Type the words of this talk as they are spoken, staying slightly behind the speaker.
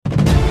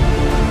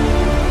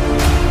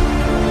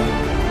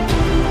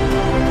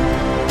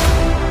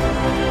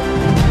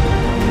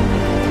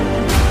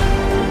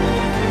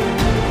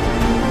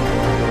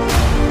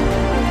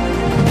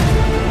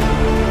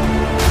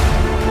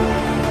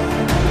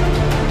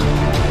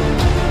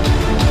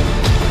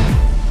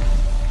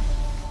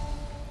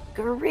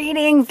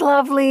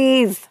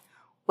lovelies.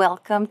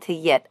 Welcome to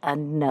yet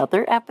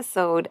another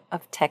episode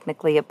of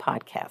Technically a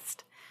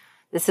Podcast.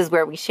 This is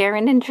where we share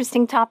an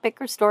interesting topic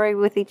or story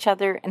with each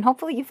other, and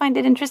hopefully you find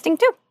it interesting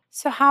too.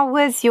 So how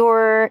was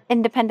your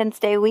Independence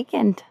Day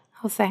weekend,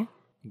 Jose?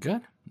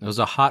 Good. It was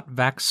a hot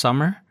vax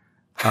summer.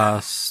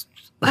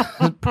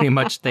 Pretty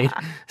much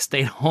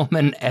stayed home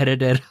and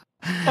edited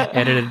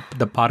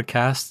the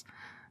podcast.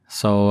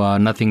 So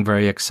nothing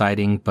very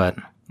exciting, but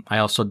I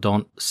also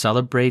don't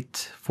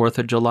celebrate 4th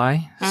of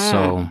July,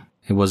 so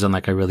it wasn't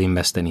like I really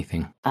missed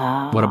anything.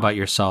 What about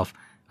yourself?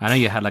 I know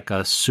you had like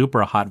a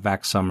super hot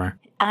vax summer.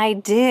 I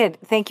did.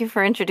 Thank you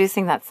for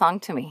introducing that song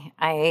to me.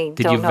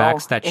 Did you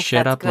vax that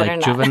shit up like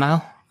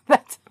Juvenile?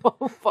 That's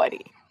so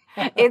funny.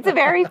 It's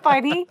very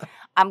funny.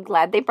 I'm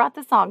glad they brought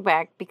the song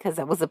back because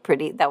that was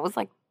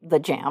like the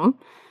jam.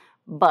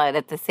 But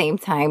at the same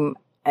time,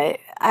 I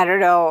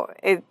don't know.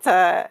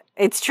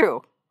 It's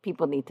true.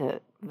 People need to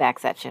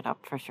vax that shit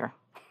up for sure.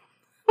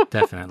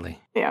 Definitely.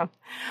 Yeah.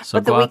 So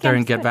go out there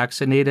and get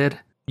vaccinated.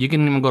 You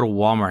can even go to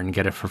Walmart and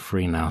get it for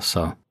free now.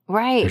 So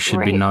there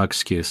should be no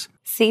excuse.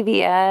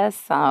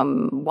 CVS,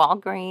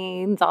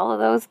 Walgreens, all of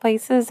those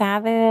places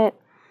have it.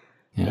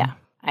 Yeah,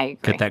 I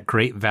agree. Get that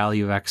great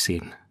value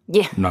vaccine.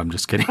 Yeah. No, I'm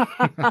just kidding.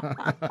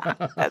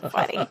 That's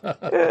funny.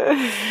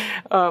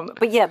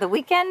 But yeah, the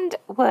weekend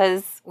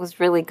was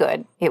really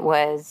good. It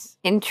was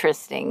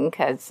interesting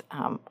because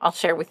I'll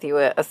share with you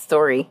a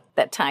story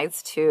that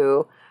ties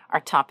to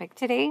our topic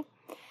today.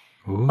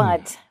 Ooh.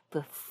 But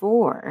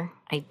before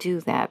I do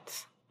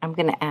that, I'm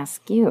going to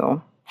ask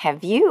you,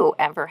 have you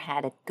ever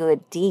had a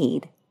good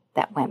deed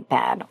that went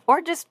bad or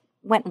just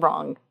went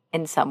wrong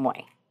in some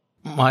way?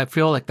 Well, I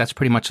feel like that's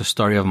pretty much a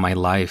story of my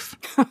life.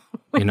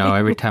 You know,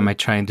 every time I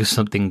try and do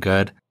something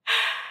good,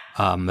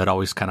 it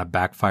always kind of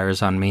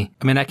backfires on me.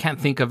 I mean, I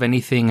can't think of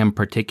anything in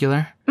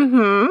particular,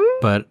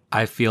 but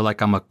I feel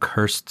like I'm a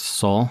cursed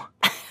soul.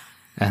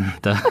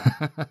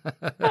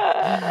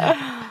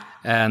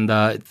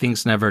 And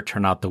things never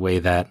turn out the way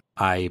that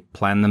I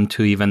plan them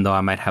to, even though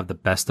I might have the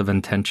best of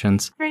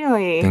intentions.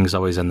 Really? Things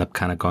always end up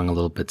kind of going a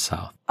little bit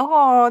south.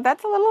 Oh,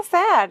 that's a little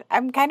sad.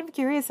 I'm kind of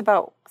curious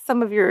about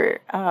some of your,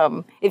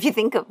 if you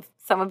think of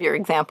some of your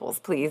examples,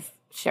 please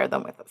share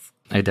them with us.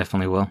 I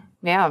definitely will.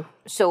 Yeah.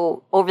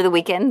 So over the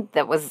weekend,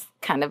 that was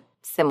kind of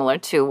similar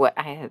to what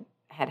I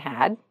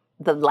had.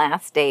 The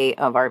last day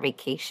of our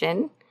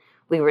vacation,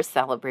 we were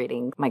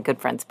celebrating my good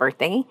friend's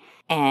birthday,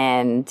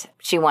 and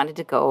she wanted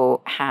to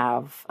go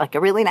have like a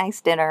really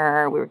nice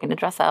dinner. We were going to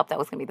dress up. That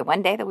was going to be the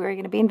one day that we were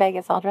going to be in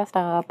Vegas all dressed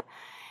up.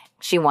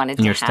 She wanted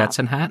to your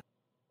Stetson hat?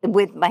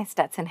 With my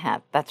Stetson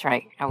hat. That's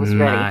right. I was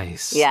ready.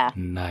 Nice. Yeah.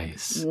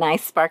 Nice.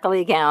 Nice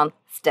sparkly gown,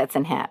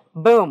 Stetson hat.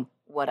 Boom.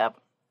 What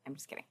up? I'm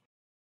just kidding.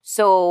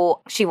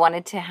 So she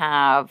wanted to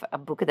have a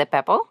buca de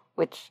pepo,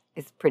 which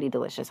is pretty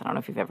delicious. I don't know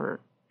if you've ever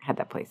had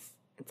that place.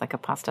 It's like a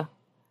pasta.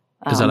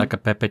 Is that like a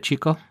Pepe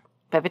Chico?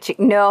 Pepe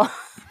Chico. No.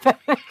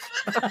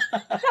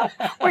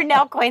 We're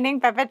now coining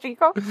Pepe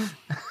Chico.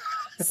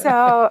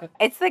 So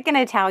it's like an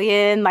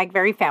Italian, like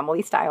very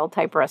family style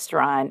type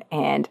restaurant.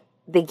 And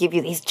they give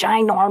you these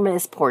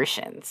ginormous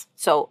portions.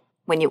 So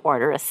when you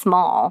order a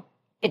small,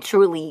 it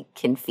truly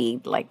can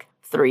feed like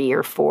 3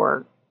 or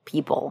 4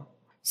 people.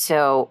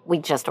 So we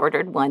just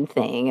ordered one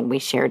thing and we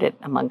shared it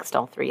amongst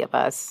all 3 of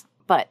us.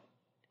 But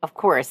of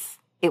course,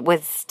 it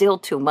was still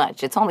too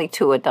much. It's only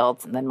 2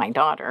 adults and then my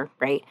daughter,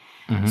 right?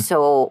 Mm-hmm.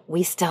 So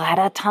we still had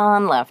a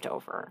ton left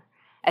over,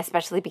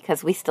 especially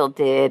because we still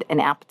did an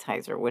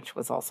appetizer, which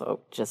was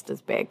also just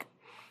as big.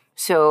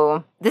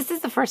 So this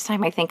is the first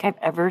time I think I've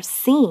ever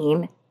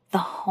seen the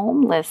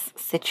homeless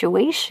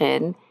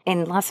situation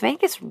in Las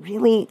Vegas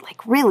really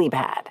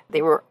bad.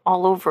 They were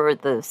all over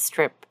the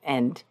strip,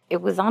 and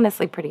it was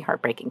honestly pretty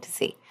heartbreaking to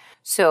see.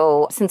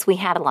 So since we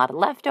had a lot of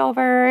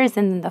leftovers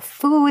and the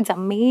food's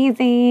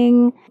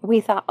amazing, we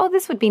thought, oh,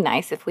 this would be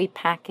nice if we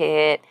pack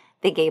it.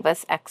 They gave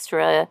us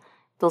extra,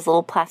 those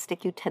little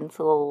plastic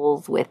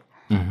utensils with,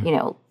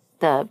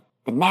 the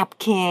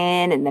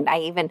napkin. And then I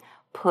even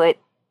put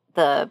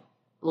the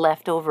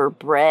leftover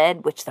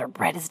bread, which their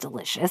bread is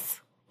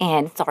delicious.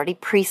 And it's already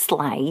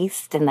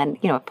pre-sliced. And then,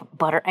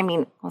 butter. I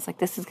mean, I was like,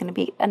 this is going to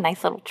be a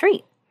nice little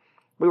treat.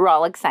 We were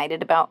all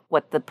excited about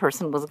what the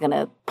person was going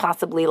to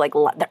possibly,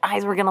 their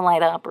eyes were going to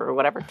light up or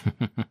whatever.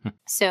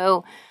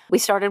 So we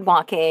started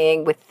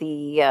walking with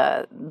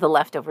the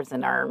leftovers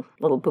in our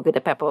little buca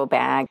de pepo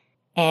bag.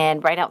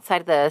 And right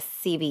outside of the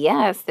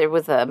CVS, there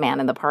was a man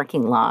in the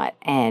parking lot.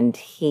 And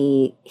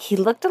he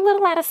looked a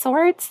little out of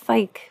sorts,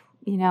 like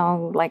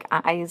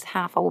eyes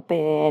half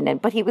open.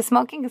 But he was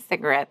smoking a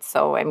cigarette.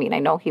 So, I mean, I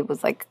know he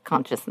was,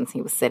 conscious since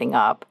he was sitting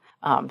up.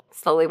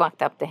 Slowly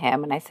walked up to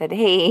him and I said,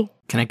 hey.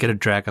 Can I get a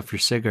drag off your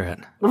cigarette?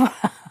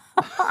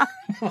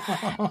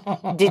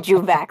 Did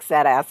you vax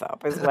that ass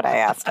up is what I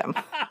asked him.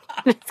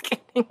 Just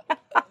kidding.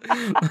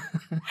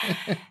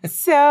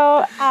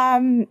 So,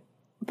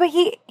 but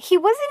he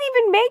wasn't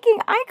even making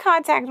eye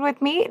contact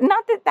with me.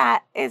 Not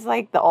that is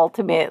the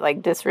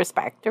ultimate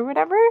disrespect or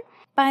whatever,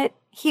 but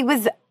he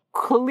was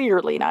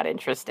clearly not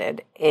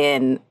interested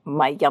in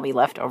my yummy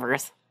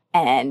leftovers.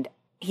 And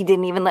he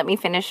didn't even let me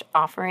finish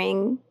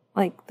offering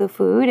like the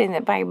food, and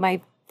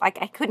I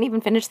couldn't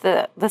even finish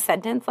the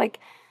sentence. Like,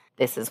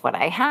 this is what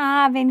I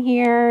have in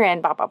here,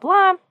 and blah blah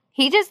blah.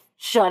 He just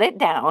shut it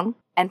down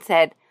and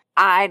said,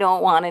 "I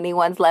don't want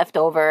anyone's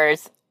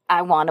leftovers.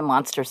 I want a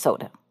Monster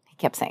soda." He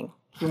kept saying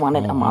he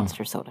wanted a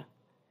Monster soda,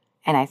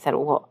 and I said,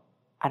 "Well,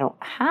 I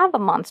don't have a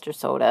Monster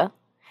soda."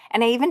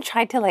 And I even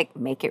tried to like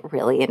make it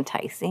really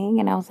enticing.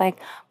 And I was like,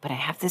 but I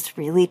have this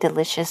really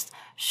delicious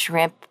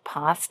shrimp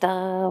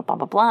pasta, blah,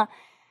 blah, blah.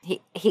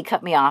 He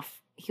cut me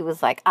off. He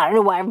was like, I don't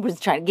know why I was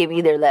trying to give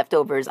you their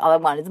leftovers. All I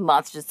want is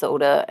Monster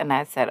soda. And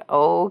I said,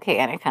 oh, okay.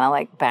 And I kind of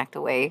like backed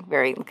away,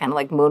 very kind of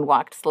like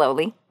moonwalked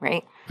slowly,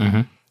 right?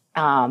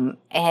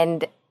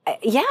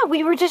 Yeah,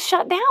 we were just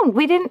shut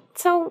down.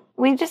 So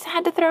we just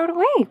had to throw it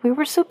away. We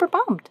were super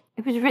bummed.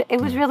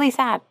 It was really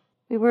sad.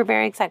 We were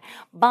very excited.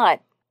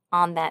 But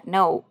on that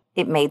note,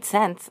 it made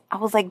sense. I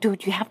was like,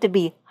 dude, you have to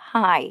be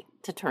high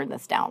to turn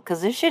this down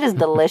because this shit is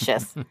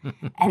delicious.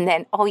 And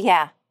then, oh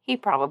yeah, he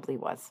probably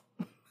was.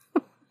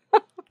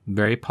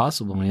 Very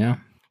possible, yeah.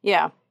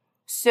 Yeah.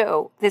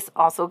 So this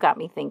also got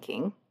me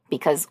thinking,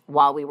 because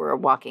while we were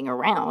walking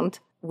around,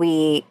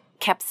 we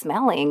kept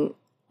smelling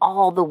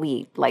all the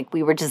weed. Like,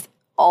 we were just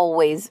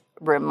always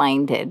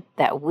reminded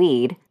that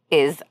weed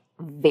is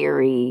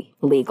very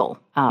legal.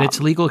 It's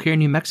legal here in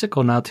New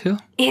Mexico now, too.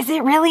 Is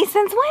it really?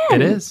 Since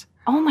when? It is.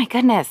 Oh, my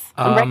goodness.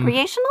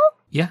 Recreational?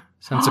 Yeah,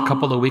 since a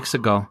couple of weeks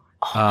ago.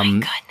 Oh, my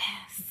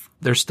goodness.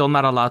 They're still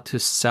not allowed to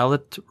sell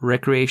it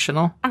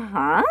recreational.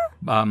 Uh-huh.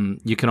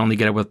 You can only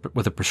get it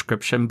with a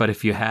prescription, but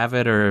if you have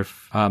it, or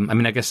if,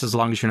 I guess as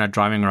long as you're not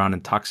driving around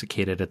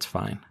intoxicated, it's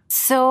fine.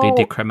 So they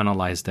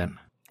decriminalized it.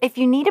 If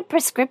you need a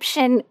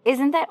prescription,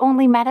 isn't that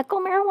only medical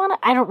marijuana?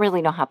 I don't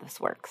really know how this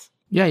works.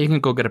 Yeah, you can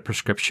go get a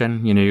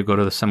prescription. You know, you go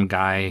to some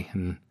guy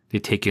and they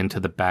take you into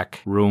the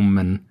back room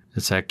and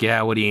it's like,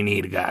 yeah, what do you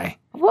need, guy?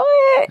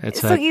 What?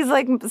 He's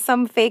like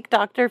some fake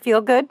Dr.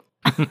 Feelgood?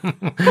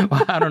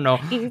 Well, I don't know.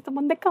 He's the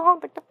one that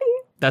called Dr.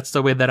 Feelgood. That's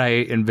the way that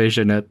I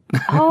envision it.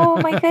 Oh,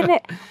 my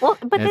goodness. Well,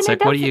 but it's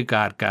like, what do you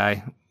got,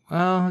 guy?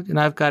 Well,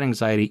 I've got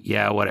anxiety.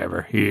 Yeah,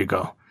 whatever. Here you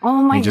go.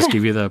 Oh, my God. Just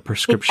give you the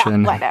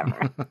prescription. Yeah,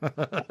 whatever.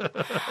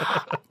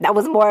 That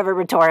was more of a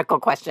rhetorical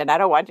question. I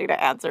don't want you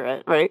to answer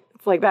it, right?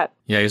 It's like that.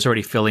 Yeah, he's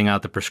already filling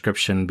out the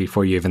prescription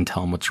before you even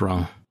tell him what's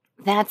wrong.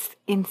 That's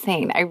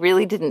insane. I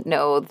really didn't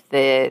know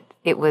that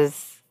it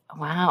was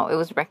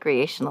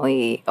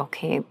recreationally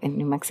okay in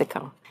New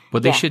Mexico.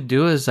 What they should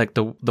do is like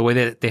the way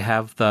that they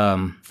have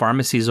the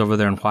pharmacies over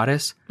there in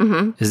Juarez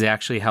is they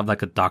actually have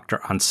like a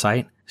doctor on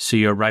site. So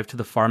you arrive to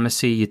the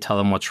pharmacy, you tell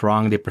them what's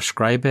wrong, they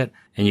prescribe it,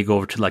 and you go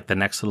over to like the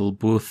next little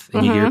booth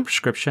and you get your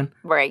prescription.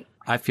 Right.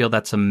 I feel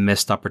that's a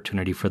missed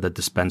opportunity for the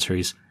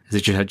dispensaries, is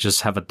that you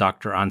just have a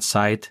doctor on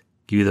site,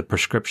 give you the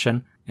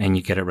prescription, and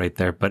you get it right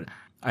there. But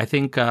I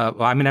think,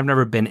 I've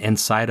never been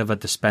inside of a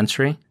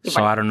dispensary,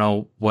 so I don't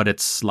know what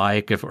it's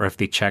like if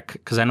they check,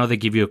 because I know they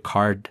give you a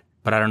card,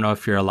 but I don't know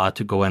if you're allowed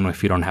to go in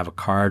if you don't have a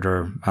card,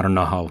 or I don't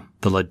know how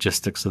the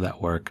logistics of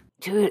that work.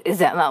 Dude, is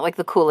that not like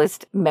the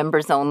coolest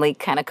members only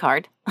kind of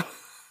card?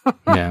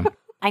 Yeah.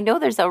 I know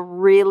there's a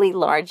really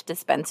large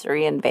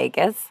dispensary in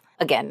Vegas.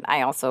 Again,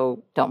 I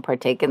also don't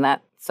partake in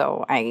that,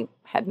 so I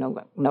had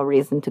no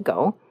reason to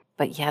go.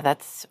 But yeah,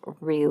 that's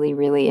really,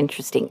 really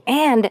interesting.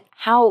 And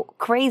how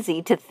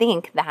crazy to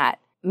think that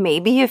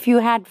maybe if you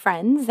had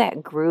friends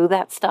that grew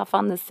that stuff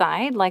on the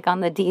side, like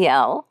on the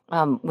DL,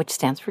 which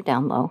stands for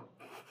down low.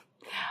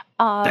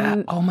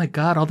 Oh my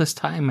God, all this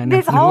time. I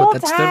never knew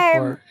what that stood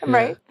for.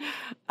 Yeah.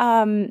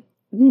 Right.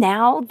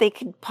 Now they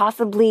could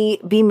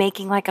possibly be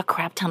making like a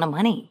crap ton of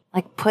money.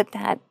 Like, put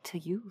that to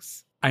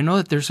use. I know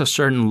that there's a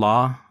certain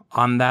law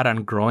on that,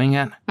 on growing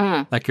it.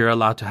 Like, you're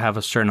allowed to have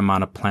a certain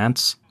amount of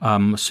plants.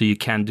 So you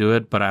can do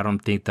it, but I don't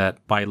think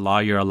that by law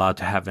you're allowed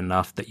to have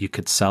enough that you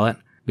could sell it,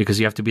 because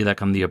you have to be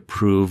like on the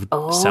approved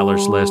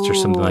sellers list or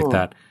something like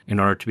that in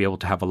order to be able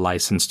to have a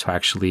license to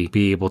actually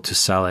be able to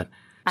sell it.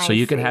 So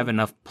you can have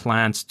enough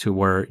plants to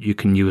where you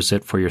can use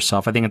it for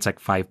yourself. I think it's like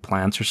 5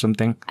 plants or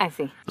something. I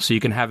see. So you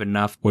can have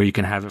enough where you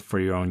can have it for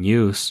your own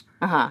use.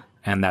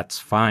 And that's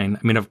fine.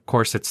 I mean, of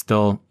course, it's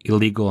still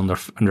illegal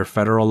under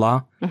federal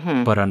law,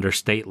 but under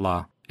state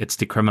law, it's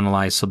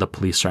decriminalized, so the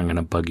police aren't going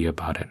to bug you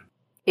about it.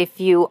 If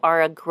you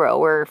are a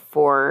grower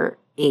for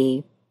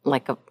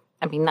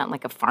not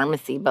like a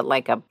pharmacy, but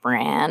like a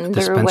brand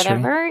or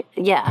whatever.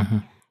 Yeah.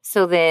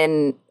 So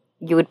then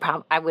you would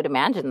I would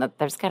imagine that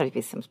there's got to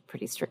be some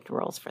pretty strict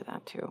rules for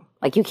that too.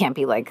 Like, you can't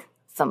be like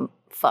some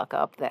fuck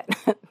up that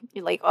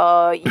you're like,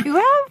 you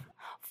have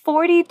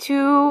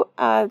 42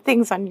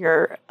 things on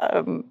your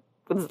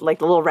like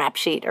the little rap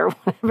sheet or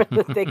whatever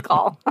that they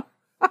call.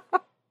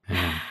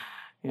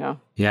 Yeah.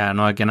 Yeah.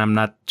 No, again, I'm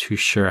not too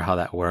sure how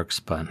that works,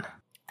 but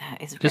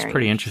that is just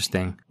pretty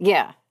interesting.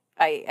 Yeah,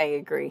 I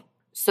agree.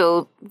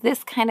 So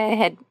this kind of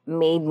had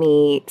made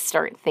me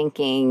start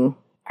thinking,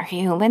 are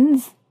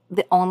humans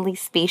the only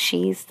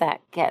species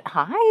that get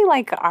high?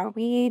 Like, are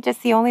we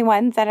just the only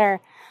ones that are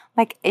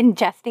like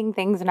ingesting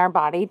things in our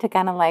body to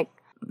kind of like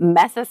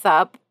mess us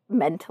up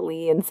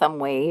mentally in some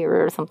way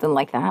or something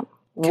like that?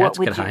 Cats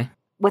get high.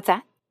 What's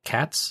that?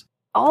 Cats?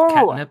 Oh,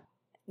 Catnip?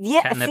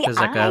 yeah. Catnip See, is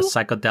like a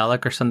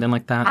psychedelic or something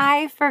like that.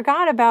 I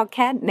forgot about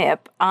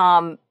catnip,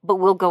 but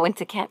we'll go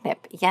into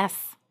catnip.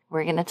 Yes,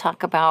 we're going to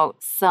talk about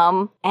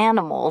some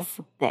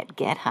animals that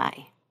get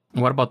high.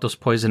 What about those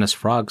poisonous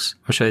frogs?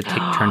 Or should they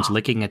take turns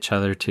licking each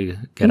other to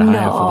get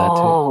high off of that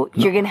too? No,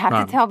 you're going to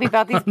have to tell me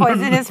about these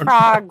poisonous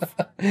frogs.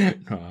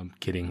 No, I'm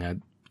kidding.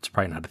 It's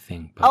probably not a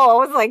thing. But...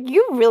 Oh, I was like,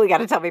 you really got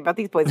to tell me about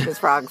these poisonous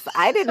frogs.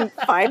 I didn't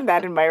find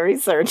that in my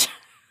research.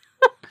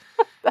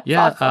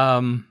 Yeah,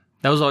 awesome.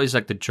 that was always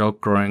like the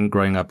joke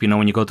growing up. You know,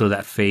 when you go through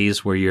that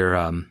phase where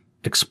you're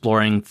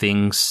exploring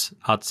things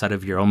outside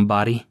of your own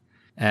body.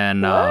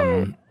 And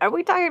What are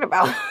we talking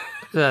about?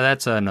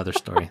 that's another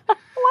story. What?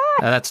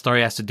 That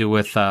story has to do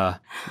with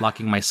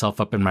locking myself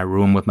up in my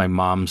room with my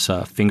mom's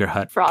Finger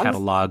Hut Frogs?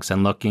 catalogs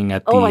and looking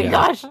at the Oh my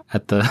gosh.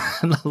 at the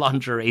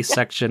lingerie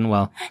section.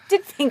 Well,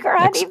 Did Finger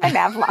Hut even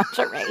have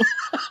lingerie?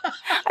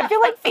 I feel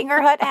like Finger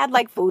Hut had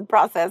like food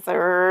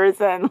processors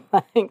and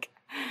like,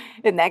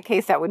 in that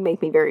case, that would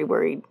make me very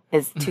worried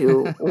as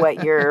to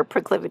what your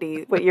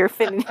proclivity, what your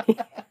affinity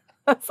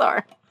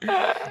are.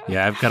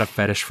 yeah, I've got a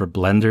fetish for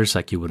blenders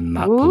like you would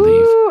not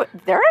believe. Ooh,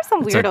 there are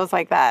some weirdos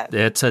like that.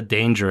 It's a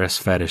dangerous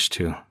fetish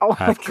too. Oh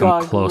my I've come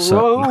God, close up.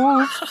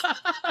 gross.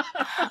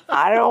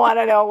 I don't want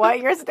to know what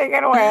you're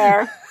sticking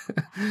where,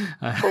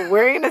 but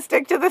we're going to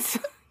stick to this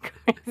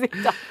crazy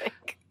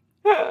topic.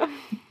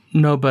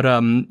 No, but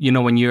you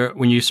know, when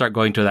you start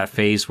going to that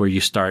phase where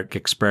you start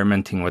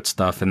experimenting with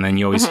stuff, and then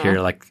you always hear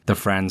like the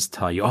friends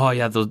tell you, "Oh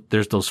yeah,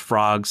 there's those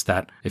frogs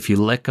that if you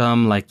lick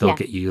them, like they'll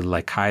get you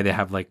like high. They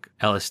have like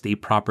LSD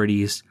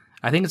properties."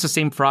 I think it's the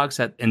same frogs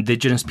that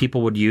indigenous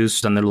people would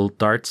use on their little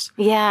darts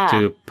Yeah.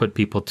 to put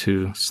people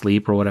to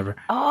sleep or whatever.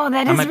 Oh,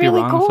 that I is might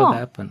really be wrong cool. for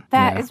that, but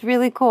That yeah. is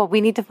really cool. We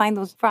need to find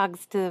those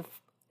frogs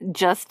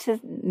just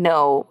to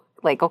know,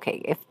 like,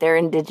 okay, if they're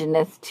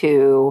indigenous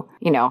to,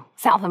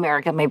 South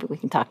America, maybe we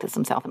can talk to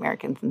some South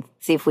Americans and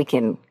see if we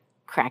can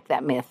crack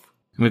that myth.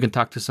 And we can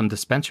talk to some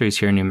dispensaries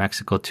here in New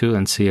Mexico too,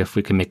 and see if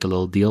we can make a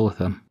little deal with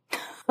them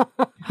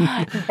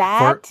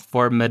That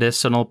for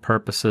medicinal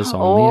purposes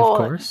only, of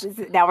course.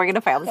 Now we're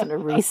gonna file this under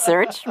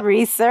research.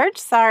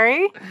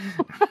 Sorry,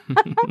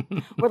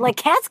 we're like,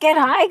 cats get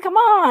high. Come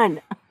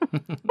on.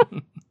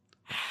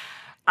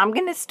 I'm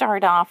going to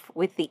start off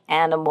with the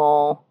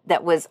animal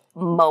that was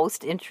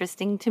most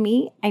interesting to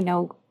me. I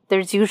know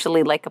there's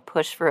usually like a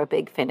push for a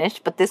big finish,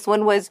 but this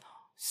one was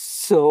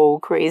so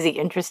crazy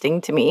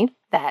interesting to me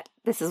that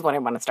this is what I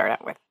want to start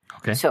out with.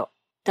 Okay. So,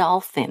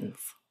 dolphins.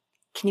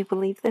 Can you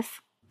believe this?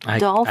 I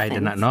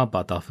did not know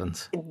about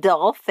dolphins.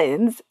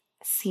 Dolphins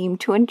seem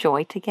to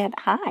enjoy to get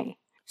high.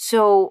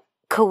 So,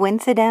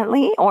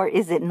 coincidentally, or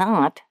is it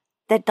not,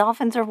 that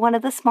dolphins are one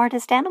of the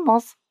smartest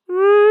animals?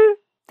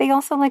 They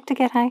also like to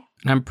get high.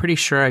 And I'm pretty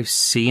sure I've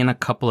seen a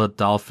couple of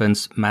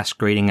dolphins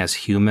masquerading as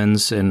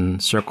humans in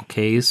Circle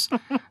K's,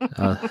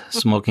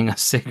 smoking a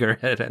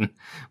cigarette and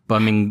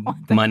bumming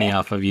money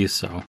off of you.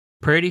 So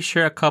pretty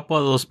sure a couple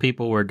of those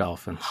people were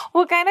dolphins.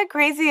 What kind of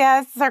crazy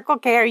ass Circle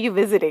K are you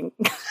visiting?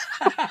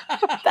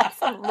 That's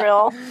some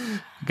real.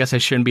 I guess I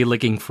shouldn't be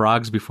licking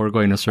frogs before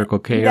going to Circle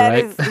K,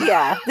 right?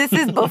 Yeah. This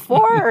is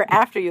before or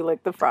after you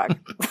lick the frog?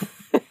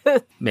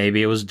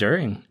 Maybe it was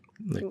during.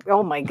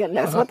 Oh my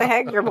goodness, what the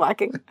heck you're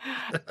blocking?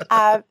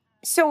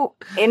 So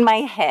in my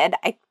head,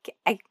 I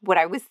what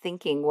I was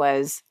thinking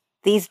was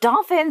these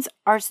dolphins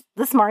are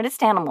the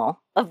smartest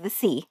animal of the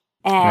sea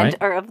and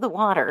or of the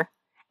water,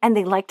 and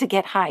they like to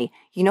get high.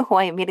 You know who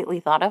I immediately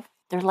thought of?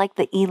 They're like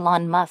the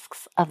Elon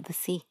Musks of the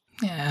sea.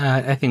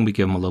 Yeah, I think we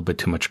give them a little bit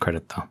too much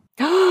credit, though.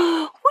 What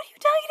are you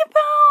talking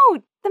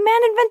about? The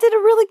man invented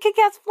a really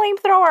kick-ass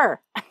flamethrower.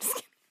 I'm just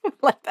kidding.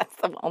 Like, that's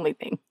the only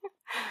thing.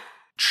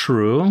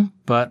 True,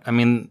 but I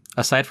mean,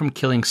 aside from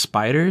killing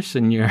spiders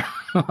in your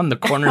on the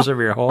corners of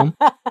your home,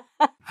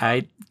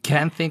 I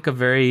can't think of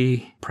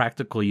very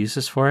practical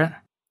uses for it.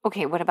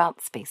 Okay, what about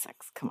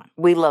SpaceX? Come on.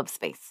 We love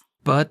space.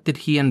 But did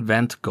he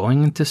invent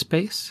going into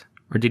space?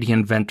 Or did he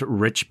invent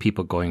rich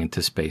people going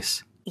into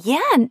space?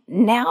 Yeah,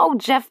 now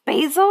Jeff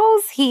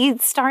Bezos, he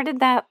started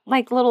that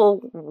like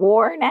little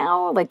war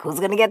now, like who's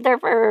going to get there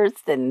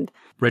first. And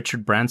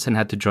Richard Branson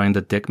had to join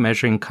the dick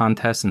measuring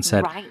contest and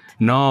said, right.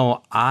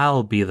 No,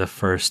 I'll be the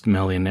first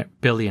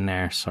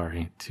billionaire,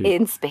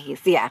 in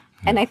space, yeah.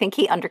 And I think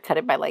he undercut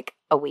it by like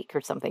a week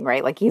or something,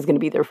 right? Like he's going to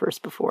be there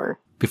first before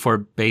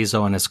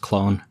Bezos and his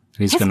clone.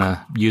 He's going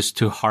to use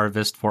to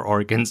harvest for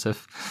organs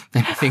if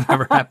anything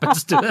ever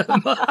happens to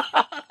him.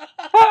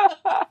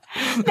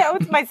 That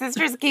was my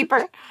sister's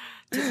keeper.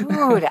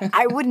 Dude,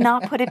 I would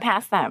not put it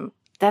past them.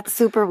 That's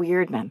super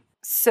weird, man.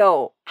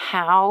 So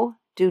how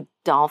do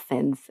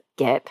dolphins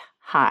get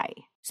high?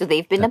 So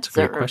they've been That's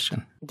observed. a great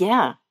question.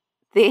 Yeah.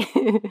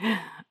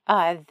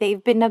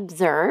 They've been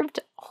observed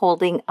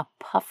holding a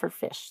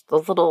pufferfish.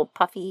 Those little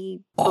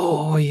puffy.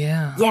 Oh,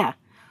 yeah. Yeah.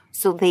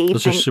 So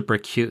those are super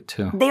cute,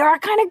 too. They are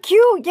kind of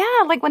cute.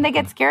 Yeah. Like when they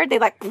get scared, they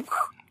like, they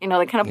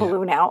kind of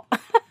balloon out.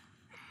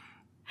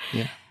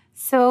 Yeah.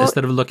 So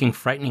Instead of looking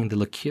frightening, they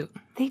look cute.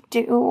 they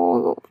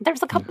do.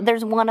 There's a couple.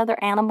 There's one other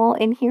animal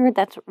in here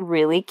that's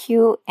really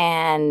cute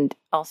and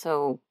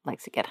also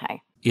likes to get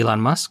high.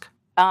 Elon Musk?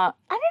 I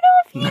don't know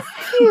if he's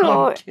cute.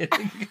 No, I'm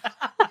kidding.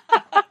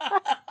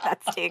 That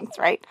stinks,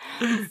 right?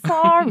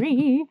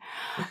 Sorry.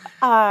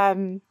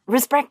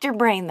 Respect your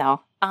brain,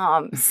 though.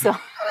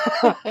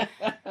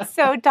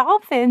 So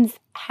dolphins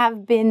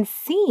have been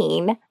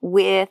seen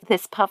with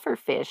this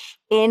pufferfish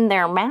in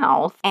their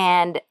mouth,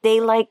 and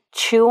they like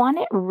chew on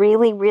it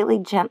really, really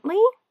gently,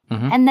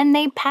 and then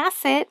they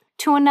pass it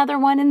to another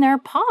one in their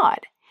pod.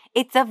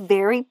 It's a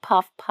very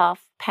puff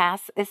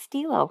pass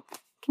estilo.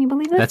 Can you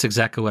believe this? That's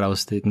exactly what I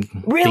was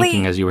thinking. Really?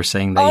 Thinking as you were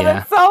saying that. Oh, Yeah.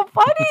 that's so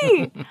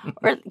funny.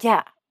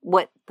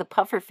 What the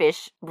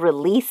pufferfish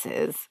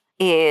releases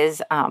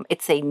is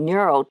it's a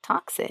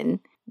neurotoxin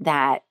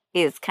that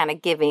is kind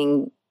of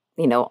giving,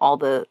 all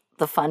the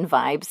fun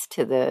vibes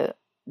to the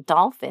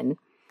dolphin.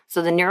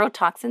 So the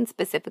neurotoxin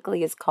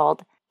specifically is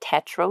called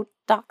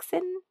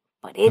tetrodotoxin,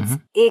 but it's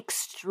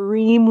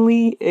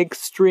extremely,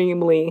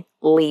 extremely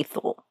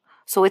lethal.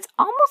 So it's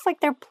almost like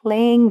they're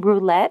playing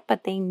roulette,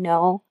 but they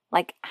know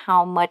like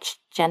how much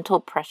gentle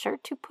pressure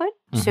to put.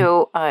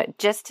 So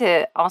just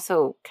to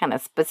also kind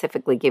of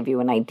specifically give you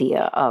an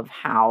idea of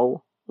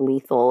how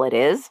lethal it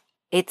is,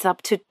 it's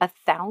up to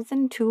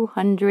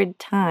 1,200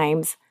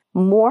 times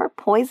more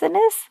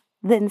poisonous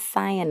than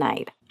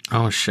cyanide.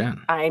 Oh, shit.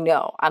 I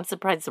know. I'm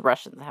surprised the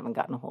Russians haven't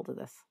gotten a hold of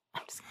this.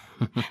 I'm just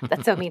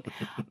that's so mean.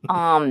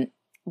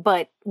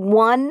 But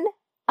one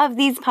of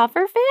these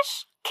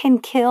pufferfish can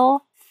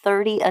kill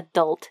 30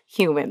 adult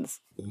humans.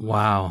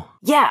 Wow.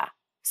 Yeah.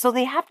 So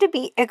they have to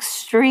be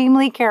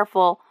extremely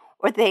careful,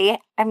 or I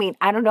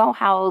don't know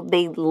how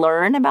they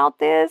learn about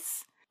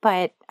this,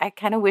 but I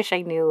kind of wish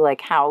I knew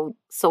like how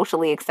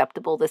socially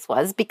acceptable this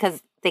was,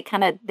 because they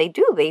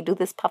do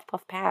this puff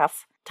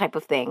pass type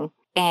of thing.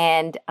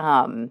 And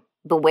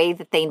the way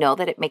that they know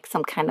that it makes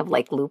them kind of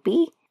like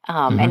loopy,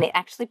 and it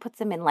actually puts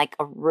them in like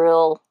a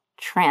real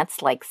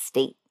trance-like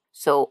state.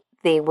 So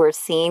they were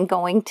seen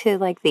going to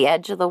like the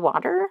edge of the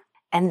water,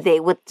 and they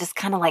would just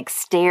kind of like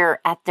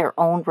stare at their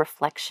own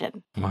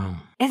reflection. Wow.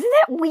 Isn't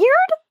that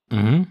weird?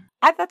 Mm-hmm.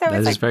 I thought that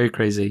was That is very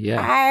crazy, yeah.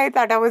 I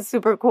thought that was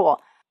super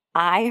cool.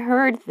 I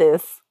heard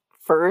this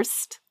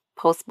first.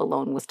 Post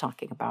Malone was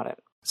talking about it.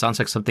 Sounds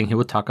like something he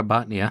would talk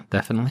about. Yeah,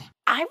 definitely.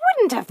 I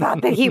wouldn't have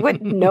thought that he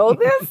would know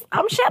this.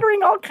 I'm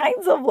shattering all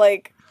kinds of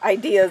like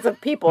ideas of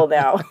people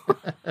now.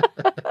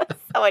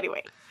 So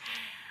anyway,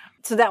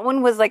 so that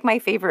one was like my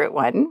favorite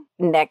one.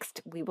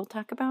 Next, we will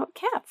talk about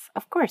cats,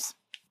 of course.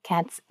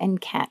 Cats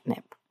and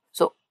catnip.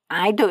 So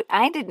I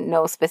didn't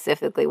know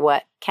specifically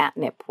what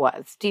catnip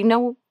was. Do you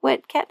know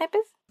what catnip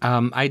is?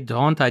 I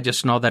don't. I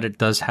just know that it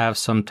does have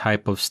some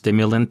type of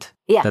stimulant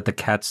that the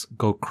cats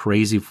go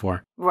crazy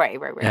for. Right.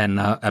 And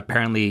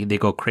apparently they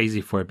go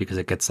crazy for it because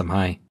it gets them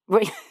high.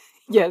 Right.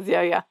 Yes,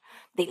 yeah.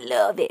 They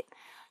love it.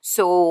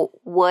 So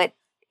what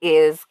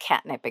is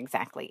catnip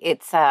exactly?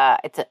 It's an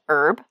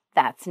herb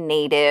that's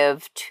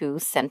native to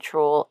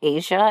Central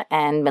Asia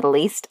and Middle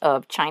East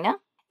of China.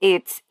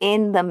 It's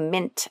in the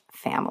mint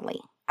family.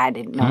 I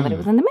didn't know that it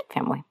was in the mint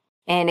family.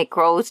 And it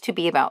grows to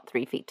be about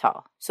 3 feet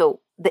tall.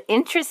 So the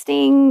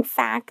interesting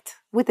fact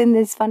within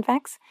these fun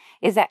facts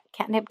is that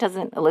catnip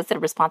doesn't elicit a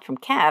response from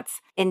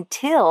cats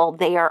until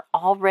they are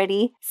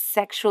already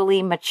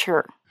sexually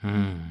mature.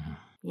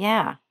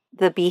 Yeah.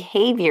 The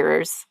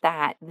behaviors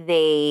that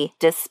they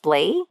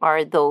display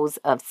are those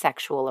of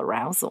sexual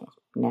arousal.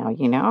 Now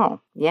you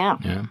know.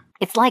 Yeah.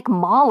 It's like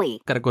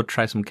Molly. Gotta go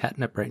try some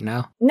catnip right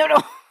now. No.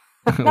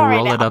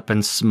 Roll it up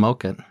and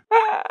smoke it.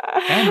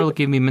 And it'll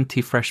give me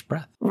minty fresh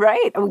breath.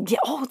 Right. Oh, yeah.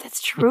 Oh,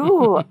 that's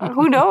true.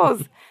 Who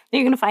knows?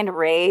 You're going to find a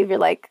rave. You're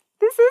like,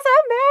 this is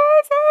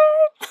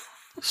amazing.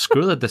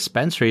 Screw the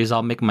dispensaries.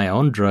 I'll make my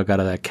own drug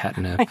out of that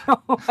catnip.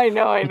 I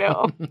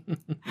know.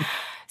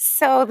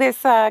 So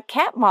this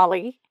cat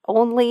molly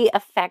only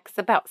affects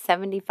about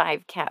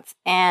 75 cats.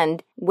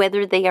 And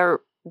whether they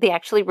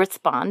actually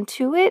respond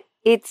to it,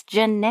 it's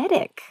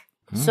genetic.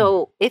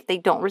 So if they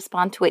don't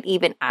respond to it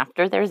even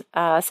after they're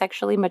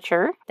sexually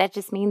mature, that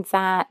just means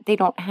that they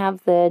don't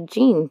have the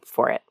gene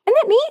for it. Isn't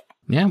that neat?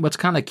 Yeah, what's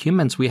kind of like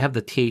humans, we have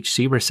the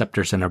THC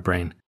receptors in our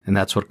brain. And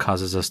that's what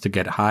causes us to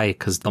get high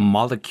because the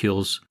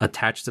molecules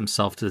attach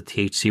themselves to the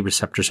THC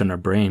receptors in our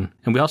brain.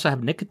 And we also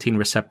have nicotine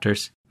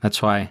receptors.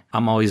 That's why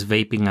I'm always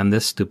vaping on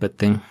this stupid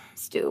thing.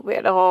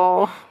 Stupid.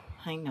 Oh,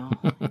 I know.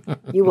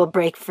 You will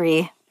break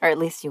free, or at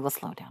least you will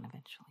slow down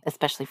eventually,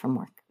 especially from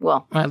work.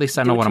 Well, at least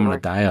I know what I'm going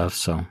to die of,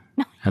 so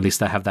at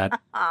least I have that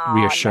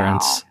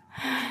reassurance.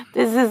 No.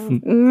 This is,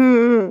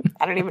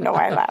 I don't even know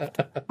why I laughed.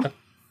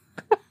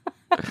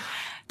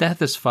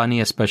 Death is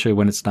funny, especially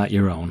when it's not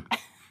your own.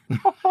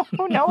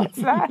 Oh, no, it's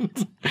not.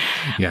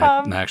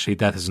 Yeah, actually,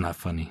 death is not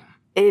funny.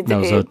 That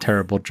was a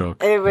terrible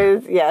joke. It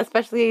was,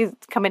 especially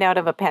coming out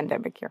of a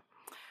pandemic here.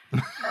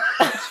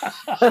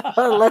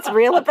 Let's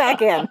reel it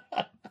back in.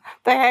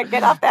 The heck,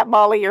 get off that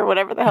Molly or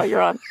whatever the hell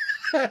you're on.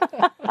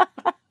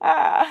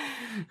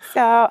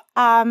 So,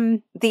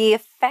 the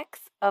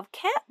effects of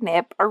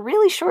catnip are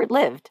really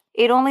short-lived.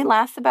 It only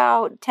lasts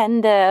about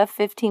 10 to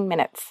 15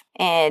 minutes.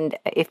 And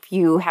if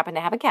you happen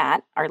to have a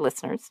cat, our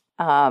listeners,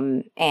 are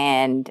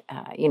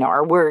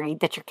worried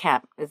that your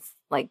cat is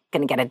like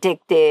going to get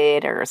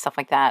addicted or stuff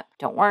like that,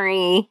 don't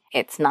worry.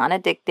 It's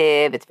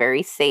non-addictive. It's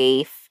very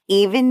safe.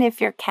 Even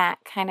if your cat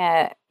kind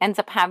of ends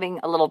up having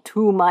a little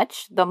too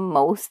much, the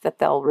most that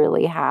they'll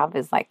really have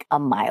is like a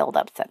mild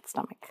upset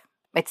stomach.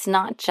 It's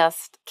not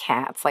just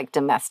cats, like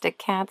domestic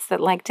cats that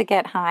like to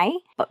get high,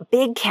 but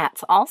big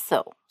cats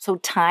also. So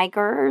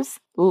tigers,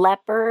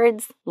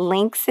 leopards,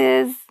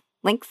 lynxes,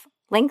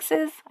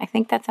 I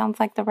think that sounds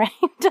like the right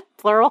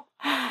plural.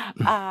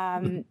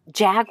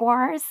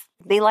 Jaguars,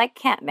 they like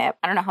catnip.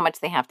 I don't know how much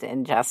they have to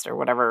ingest or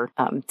whatever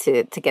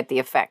to get the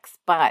effects,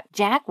 but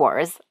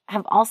jaguars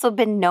have also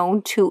been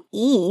known to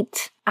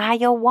eat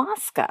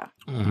ayahuasca.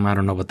 I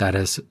don't know what that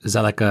is. Is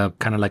that like a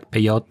kind of like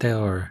peyote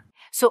or?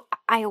 So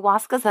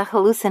ayahuasca is a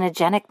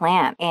hallucinogenic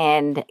plant,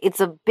 and it's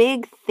a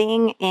big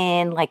thing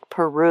in like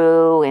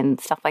Peru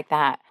and stuff like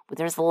that. But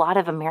there's a lot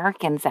of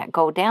Americans that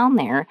go down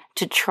there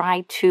to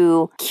try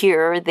to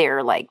cure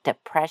their like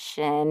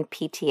depression,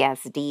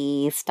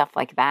 PTSD, stuff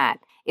like that.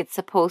 It's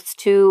supposed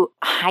to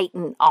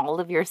heighten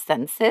all of your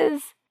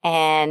senses,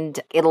 and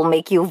it'll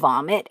make you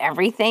vomit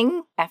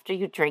everything after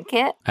you drink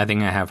it. I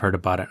think I have heard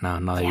about it now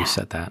that you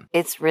said that.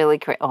 It's really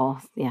crazy.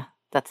 Oh, yeah,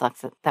 that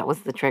sucks. That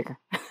was the trigger.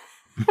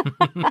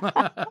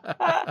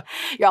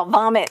 Y'all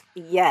vomit.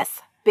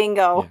 Yes.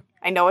 Bingo. Yeah.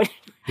 I know it.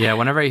 Yeah.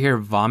 Whenever I hear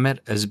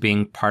vomit as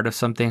being part of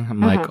something,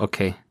 I'm like,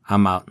 okay,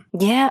 I'm out.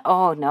 Yeah.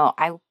 Oh, no.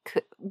 I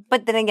could.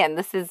 But then again,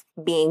 this is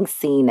being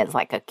seen as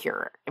like a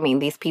cure. I mean,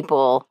 these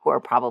people who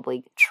are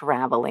probably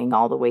traveling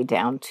all the way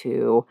down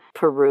to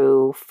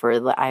Peru for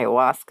the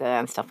ayahuasca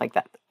and stuff like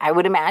that, I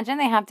would imagine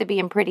they have to be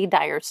in pretty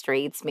dire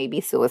straits,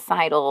 maybe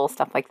suicidal,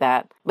 stuff like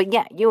that. But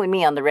yeah, you and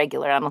me on the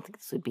regular, I don't think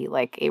this would be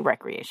like a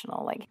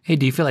recreational, like, hey,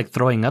 do you feel like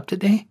throwing up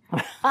today?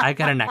 I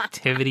got an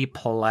activity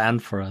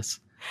planned for us.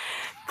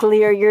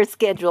 Clear your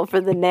schedule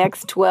for the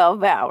next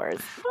 12 hours.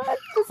 What?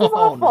 This is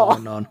awful.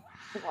 No,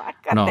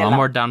 I'm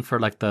more down for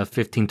like the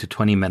 15 to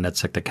 20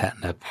 minutes, like the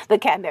catnip. The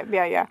catnip,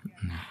 yeah.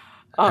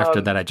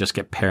 After that, I just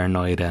get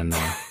paranoid and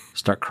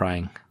start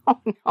crying. Oh,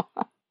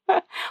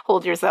 no.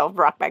 Hold yourself,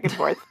 rock back and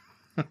forth.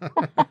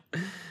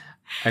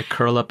 I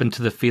curl up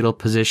into the fetal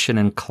position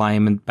and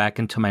climb back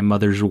into my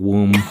mother's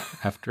womb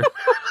after.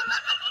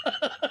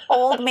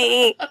 Hold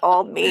me,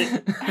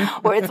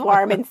 where it's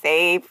warm and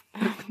safe.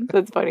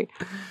 That's funny.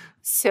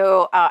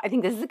 So I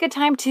think this is a good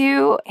time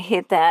to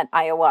hit that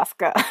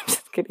ayahuasca. I'm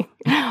just kidding.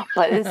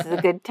 But this is a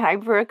good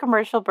time for a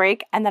commercial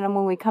break. And then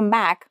when we come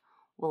back,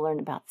 we'll learn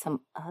about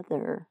some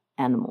other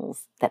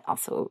animals that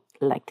also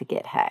like to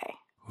get high.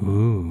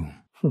 Ooh.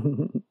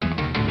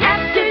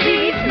 After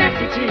these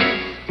messages,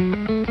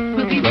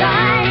 we'll be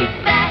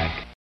right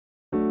back.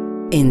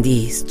 In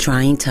these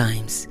trying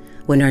times,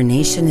 when our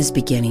nation is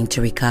beginning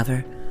to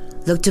recover,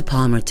 look to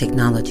Palmer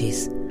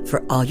Technologies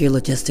for all your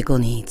logistical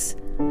needs.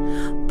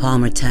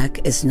 Palmer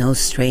Tech is no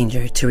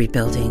stranger to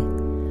rebuilding.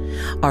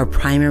 Our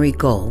primary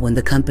goal when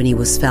the company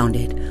was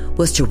founded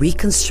was to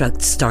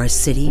reconstruct Star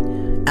City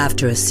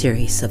after a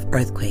series of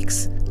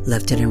earthquakes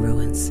left it in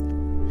ruins.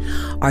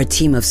 Our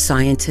team of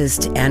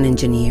scientists and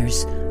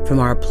engineers from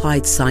our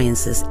applied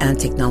sciences and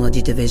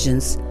technology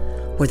divisions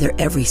were there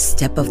every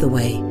step of the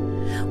way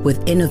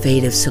with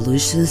innovative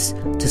solutions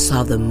to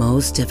solve the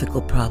most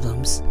difficult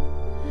problems.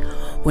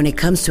 When it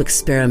comes to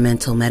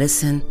experimental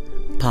medicine,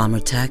 Palmer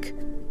Tech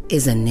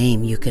is a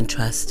name you can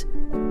trust.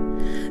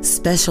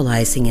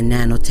 Specializing in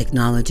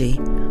nanotechnology,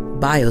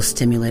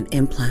 biostimulant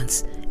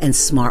implants, and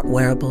smart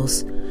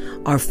wearables,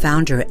 our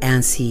founder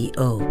and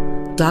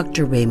CEO,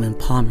 Dr. Raymond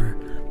Palmer,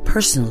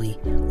 personally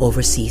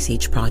oversees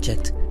each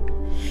project.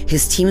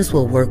 His teams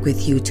will work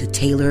with you to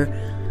tailor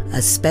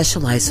a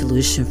specialized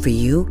solution for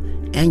you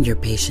and your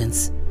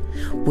patients.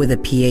 With a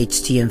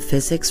PhD in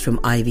physics from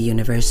Ivy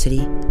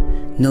University,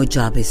 no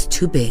job is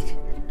too big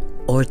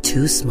or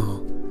too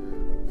small.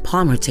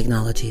 Palmer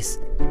Technologies,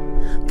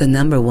 the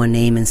 #1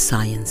 name in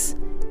science,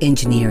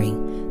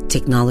 engineering,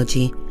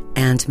 technology,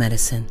 and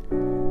medicine.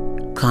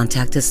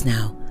 Contact us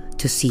now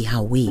to see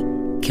how we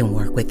can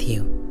work with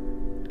you.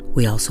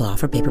 We also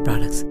offer paper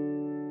products.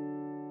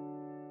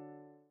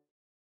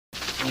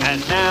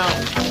 And now,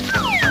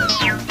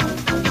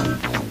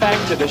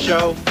 back to the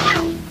show.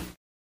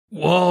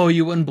 Whoa,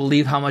 you wouldn't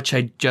believe how much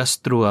I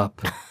just threw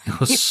up. It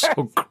was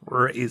so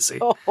crazy.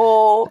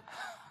 Oh,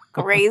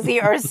 crazy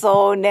or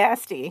so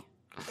nasty.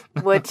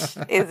 Which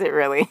is it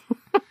really?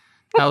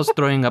 I was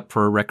throwing up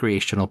for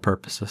recreational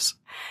purposes.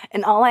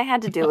 And all I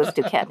had to do was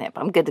do catnip.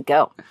 I'm good to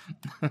go.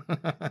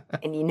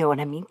 And you know what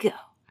I mean? Go.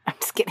 I'm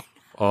just kidding.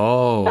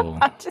 Oh.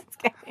 I'm just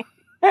kidding.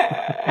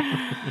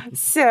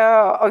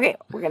 So, okay,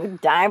 we're going to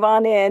dive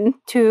on in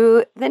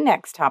to the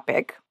next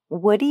topic.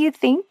 What do you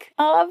think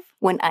of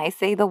when I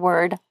say the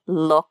word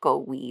loco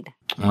weed?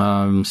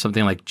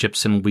 Something like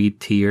gypsum weed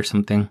tea or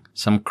something.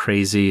 Some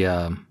crazy...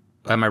 am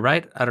I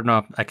right? I don't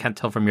know. I can't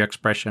tell from your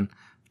expression.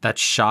 That's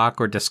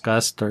shock or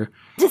disgust or...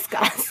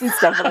 Disgust.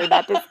 It's definitely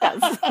not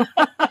disgust.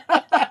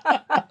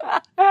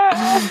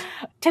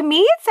 To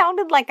me, it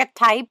sounded like a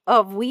type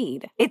of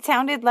weed. It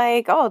sounded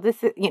like, oh,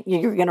 this is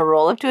you're going to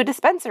roll up to a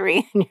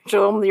dispensary and you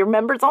show them your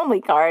members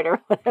only card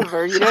or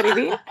whatever. You know what I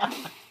mean?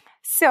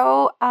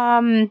 So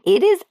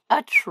it is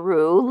a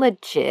true,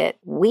 legit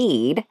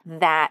weed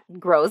that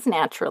grows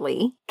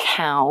naturally.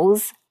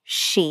 Cows,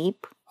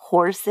 sheep,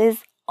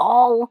 horses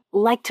all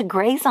like to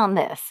graze on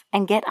this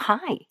and get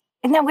high.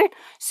 Isn't that weird?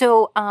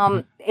 So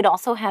it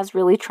also has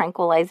really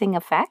tranquilizing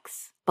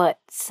effects, but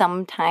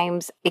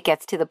sometimes it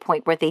gets to the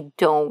point where they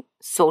don't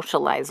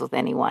socialize with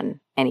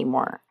anyone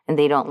anymore and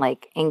they don't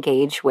like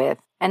engage with,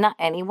 and not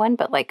anyone,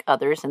 but like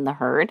others in the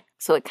herd.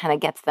 So it kind of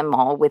gets them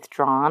all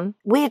withdrawn,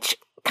 which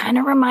kind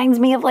of reminds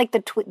me of like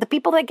the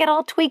people that get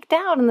all tweaked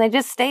out and they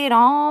just stay at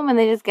home and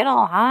they just get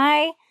all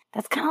high.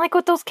 That's kind of like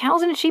what those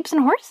cows and sheep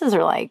and horses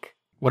are like.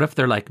 What if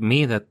they're like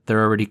me, that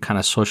they're already kind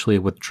of socially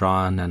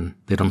withdrawn and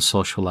they don't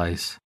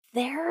socialize?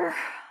 They're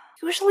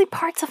usually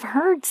parts of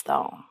herds,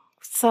 though.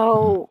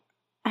 So,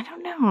 I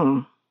don't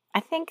know. I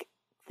think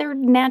they're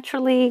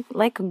naturally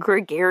like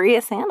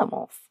gregarious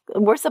animals.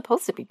 We're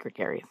supposed to be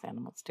gregarious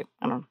animals, too.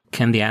 I don't know.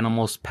 Can the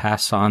animals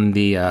pass on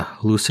the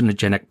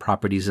hallucinogenic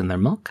properties in their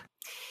milk?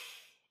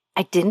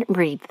 I didn't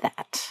read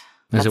that.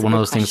 Is it one of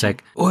those things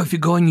like, oh, if you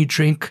go and you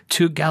drink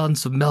 2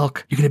 gallons of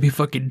milk, you're going to be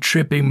fucking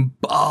tripping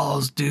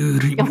balls,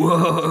 dude.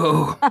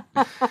 Whoa.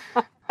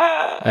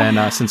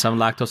 And since I'm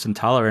lactose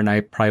intolerant,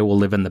 I probably will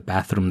live in the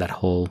bathroom that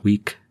whole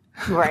week.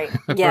 Right.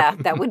 Yeah,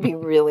 that would be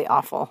really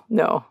awful.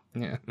 No.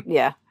 Yeah.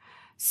 Yeah.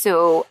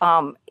 So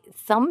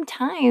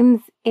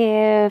sometimes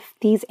if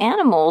these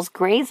animals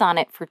graze on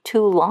it for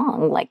too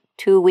long, like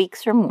 2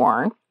 weeks or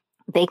more,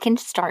 they can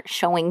start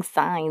showing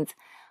signs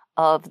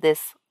of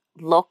this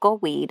local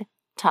weed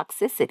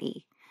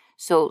toxicity.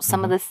 So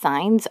some of the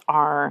signs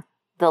are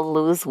they'll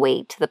lose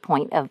weight to the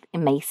point of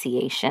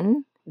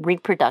emaciation.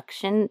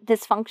 Reproduction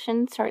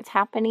dysfunction starts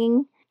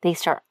happening. They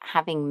start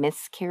having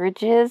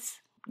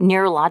miscarriages,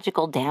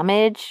 neurological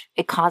damage.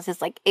 It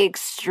causes like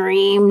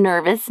extreme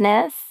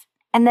nervousness.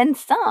 And then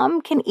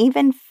some can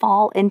even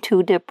fall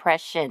into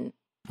depression.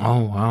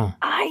 Oh, wow.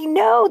 I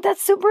know.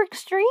 That's super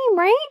extreme,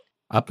 right?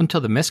 Up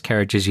until the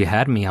miscarriages you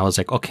had me, I was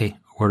like, okay,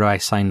 where do I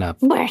sign up?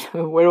 Where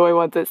do I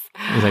want this?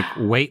 It was like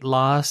weight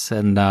loss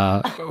and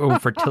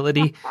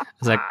fertility. I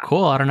was like,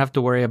 cool, I don't have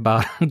to worry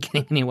about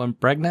getting anyone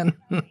pregnant.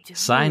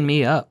 Sign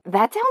me up.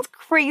 That sounds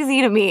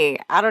crazy to me.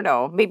 I don't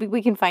know. Maybe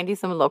we can find you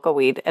some local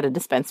weed at a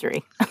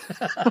dispensary.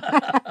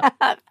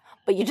 But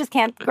you just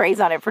can't graze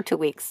on it for 2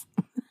 weeks.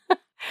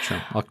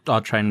 Sure.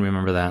 I'll try and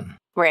remember that.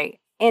 Right.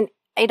 And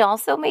it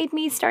also made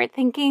me start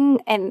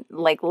thinking and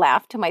like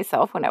laugh to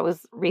myself when I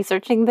was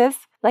researching this.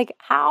 Like,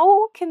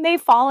 how can they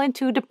fall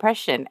into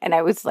depression? And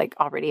I was like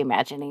already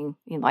imagining,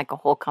 like a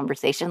whole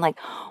conversation, like,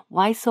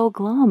 why so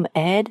glum,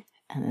 Ed?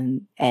 And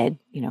then Ed,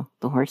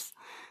 the horse,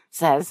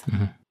 says,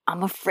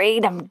 I'm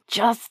afraid I'm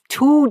just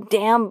too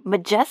damn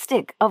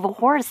majestic of a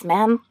horse,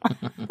 man.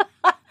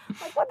 Like,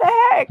 what the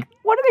heck?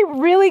 What do they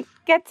really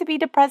get to be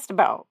depressed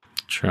about?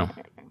 True.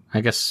 I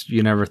guess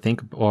you never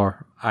think,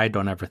 or I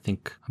don't ever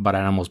think about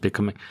animals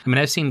becoming. I mean,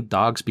 I've seen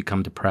dogs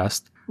become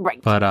depressed.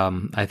 Right. But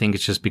I think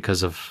it's just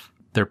because of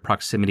their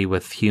proximity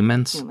with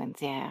humans. Humans,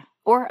 yeah.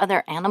 Or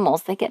other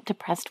animals. They get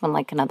depressed when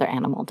like another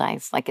animal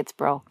dies, like its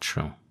bro.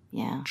 True.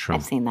 Yeah. True.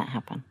 I've seen that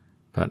happen.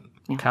 But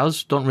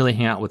cows don't really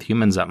hang out with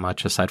humans that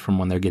much, aside from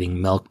when they're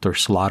getting milked or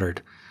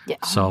slaughtered. Yeah.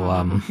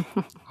 So,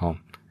 yeah,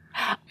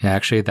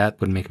 actually, that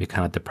would make me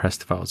kind of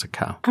depressed if I was a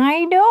cow.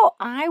 I know.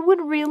 I would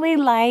really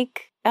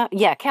like...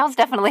 cows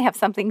definitely have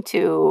something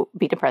to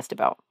be depressed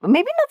about. But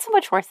maybe not so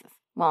much horses.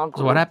 Well,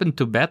 so what happened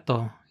to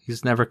Beto?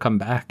 He's never come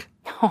back.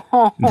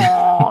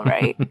 Oh,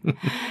 right.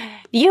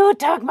 You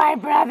took my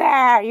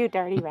brother, you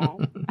dirty rat.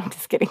 I'm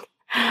just kidding.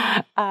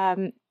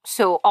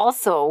 So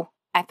also,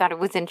 I thought it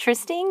was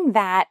interesting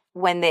that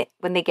when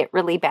they get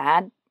really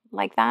bad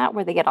like that,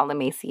 where they get all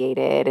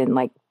emaciated and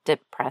like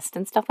depressed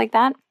and stuff like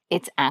that,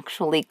 it's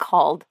actually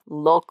called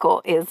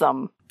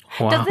locoism.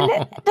 Wow.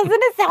 Doesn't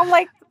it sound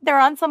like they're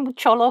on some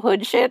cholo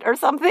hood shit or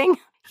something?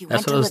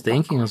 That's what I was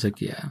thinking. I was like,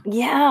 yeah.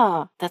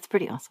 Yeah, that's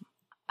pretty awesome.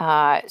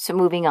 So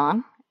moving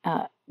on,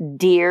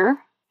 deer,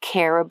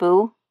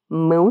 caribou,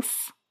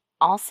 moose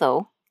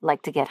also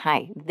like to get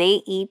high.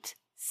 They eat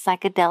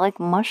psychedelic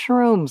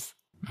mushrooms.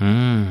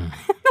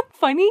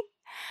 Funny?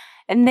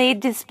 And they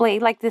display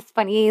like this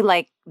funny,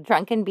 like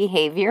drunken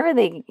behavior.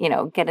 They,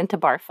 get into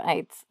bar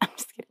fights. I'm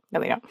just kidding. No,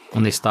 they don't.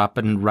 When they stop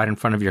and right in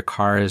front of your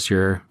car as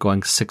you're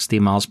going 60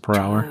 miles per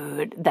hour.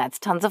 Dude, that's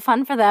tons of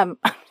fun for them.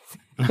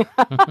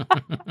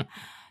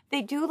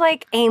 They do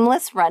like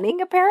aimless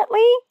running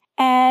apparently.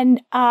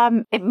 And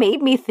it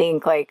made me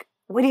think like,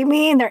 what do you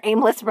mean they're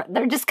aimless?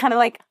 They're just kind of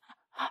like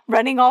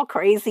running all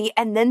crazy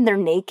and then they're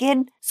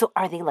naked. So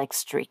are they like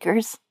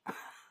streakers?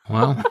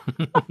 Well,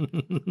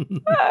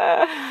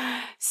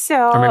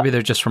 So, or maybe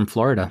they're just from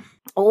Florida.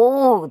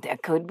 oh,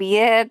 that could be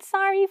it.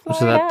 Sorry, Florida.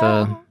 So that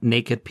the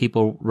naked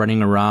people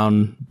running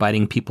around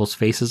biting people's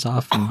faces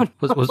off? And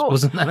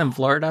wasn't that in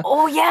Florida?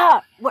 Oh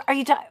yeah, what are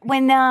you talking?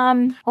 When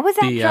what was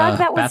that The, drug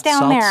that was bath down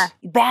salts?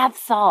 there? Bath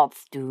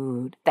salts,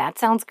 dude. That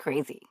sounds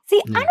crazy.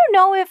 See, I don't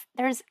know if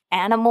there's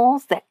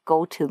animals that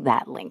go to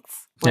that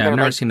lengths. where Yeah, I've they're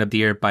never like- seen a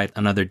deer bite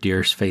another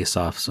deer's face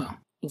off. So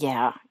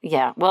Yeah,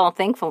 yeah. Well,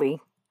 thankfully,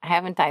 I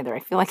haven't either. I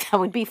feel like that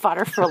would be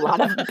fodder for a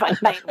lot of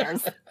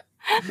nightmares.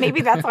 Maybe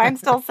that's why I'm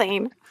still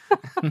sane.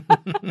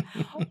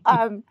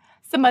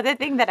 Some other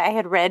thing that I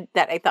had read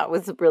that I thought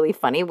was really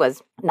funny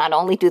was not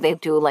only do they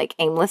do like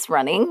aimless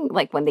running,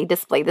 like when they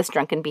display this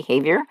drunken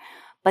behavior,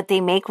 but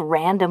they make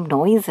random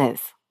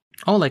noises.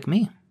 oh, like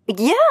me.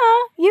 Yeah,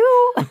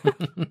 you.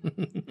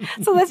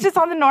 So that's just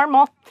on the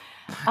normal.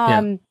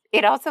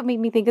 It also made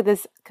me think of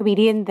this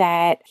comedian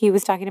that he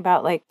was talking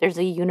about, like, there's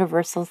a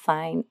universal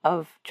sign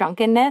of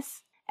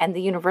drunkenness. And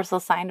the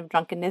universal sign of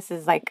drunkenness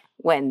is like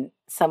when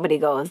somebody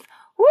goes,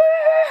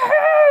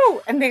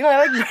 woo! And they go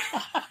like,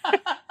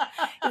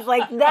 it's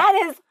like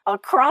that is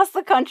across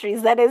the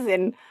countries. That is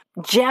in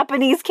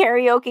Japanese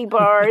karaoke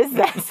bars.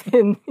 That's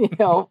in,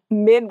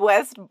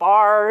 Midwest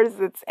bars.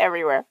 It's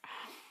everywhere.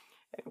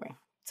 Anyway,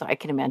 so I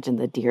can imagine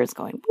the deers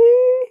going,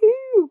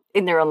 woo!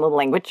 In their own little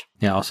language.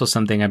 Yeah, also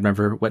something I've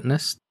never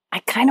witnessed. I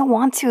kind of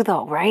want to,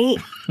 though, right?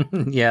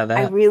 Yeah, that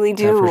I really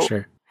do. that for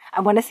sure. I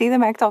want to see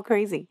them act all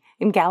crazy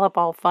and gallop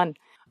all fun.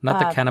 Not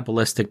the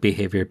cannibalistic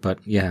behavior, but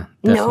yeah,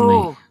 definitely.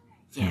 No.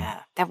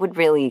 Yeah, that would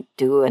really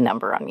do a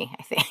number on me,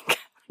 I think.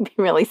 I'd be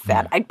really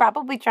sad. I'd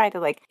probably try to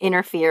like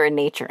interfere in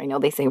nature. I know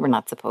they say we're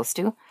not supposed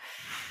to.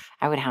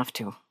 I would have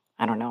to.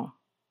 I don't know.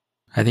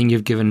 I think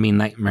you've given me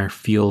nightmare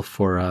fuel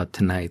for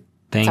tonight.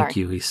 Thank Sorry.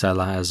 you,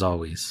 Isela, as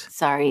always.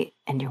 Sorry,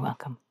 and you're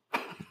welcome.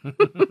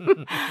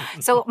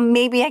 So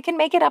maybe I can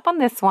make it up on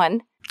this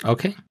one.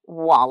 Okay.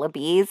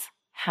 Wallabies.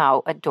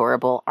 How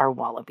adorable are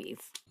wallabies?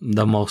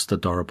 The most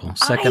adorable.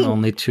 Second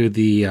only to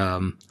the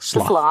sloth.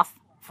 The sloth,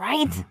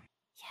 right?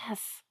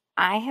 Yes.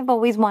 I have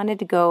always wanted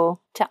to go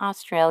to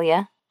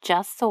Australia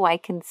just so I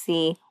can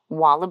see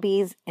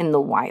wallabies in the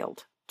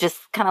wild.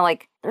 Just kind of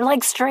like, they're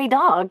like stray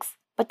dogs,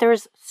 but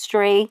there's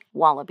stray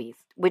wallabies,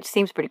 which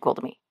seems pretty cool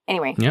to me.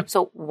 Anyway, Yep.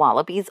 So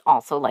wallabies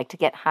also like to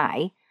get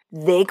high.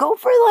 They go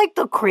for like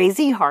the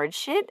crazy hard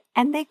shit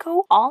and they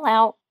go all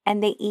out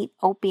and they eat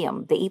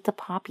opium. They eat the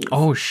poppies.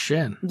 Oh,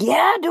 shit.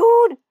 Yeah,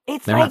 dude.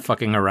 It's They're like, not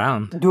fucking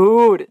around.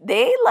 dude,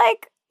 they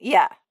like,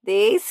 yeah,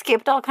 they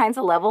skipped all kinds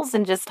of levels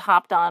and just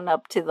hopped on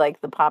up to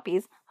like the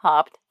poppies.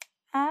 Hopped.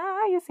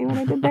 You see what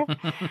I did there?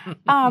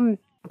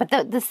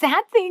 But the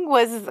sad thing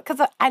was,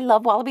 because I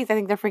love wallabies. I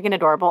think they're freaking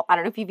adorable. I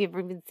don't know if you've ever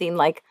even seen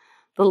like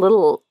the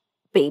little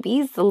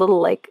babies, the little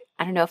like,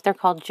 I don't know if they're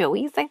called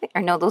joeys, I think.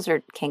 Or no, those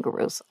are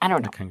kangaroos. I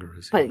don't The know.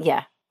 kangaroos. But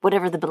yeah,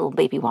 whatever the little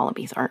baby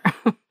wallabies are.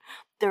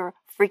 They're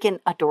freaking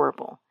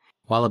adorable.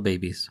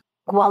 Wallababies.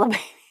 Wallabies.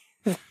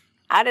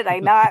 How did I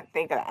not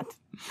think of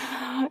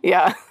that?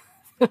 Yeah.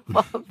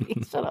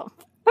 Wallabies, shut up.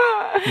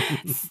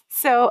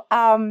 So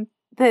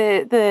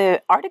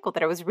the article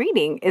that I was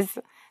reading is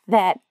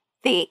that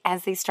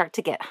as they start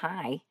to get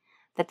high,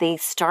 that they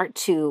start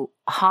to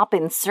hop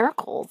in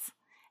circles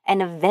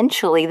and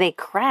eventually they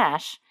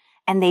crash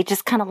and they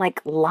just kind of like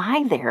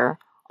lie there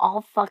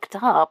all fucked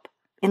up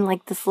in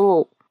like this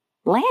little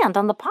land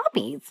on the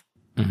poppies.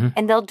 Mm-hmm.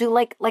 And they'll do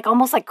like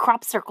almost like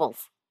crop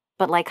circles,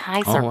 but like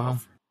high circles. Oh, wow.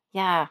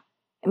 Yeah.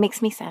 It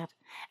makes me sad.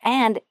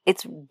 And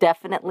it's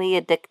definitely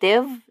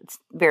addictive. It's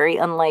very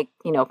unlike,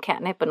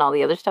 catnip and all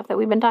the other stuff that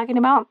we've been talking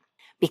about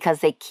because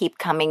they keep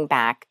coming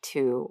back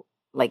to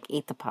like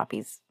eat the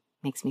poppies.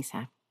 Makes me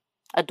sad.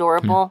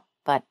 Adorable,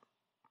 but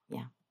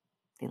yeah,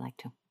 they like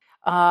to.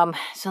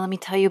 So let me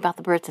tell you about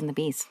the birds and the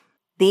bees.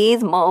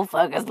 These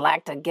motherfuckers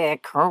like to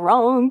get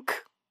crunk.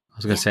 I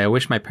was going to say, I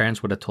wish my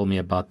parents would have told me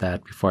about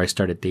that before I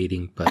started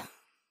dating, but...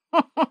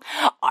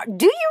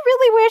 Do you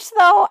really wish,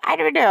 though? I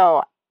don't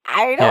know.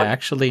 I don't. Yeah,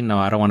 actually, no,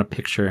 I don't want to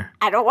picture.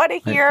 I don't want to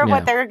hear yeah.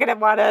 what they're going to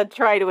want to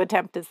try to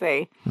attempt to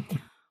say.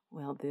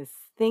 Well, this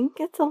thing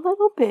gets a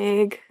little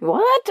big.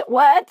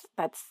 What?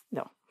 That's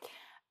no.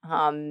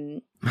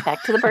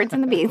 Back to the birds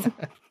and the bees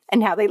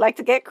and how they like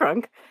to get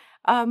crunk.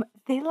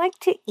 They like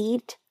to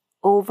eat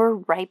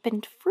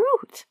over-ripened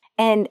fruit.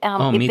 And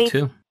Me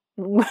too.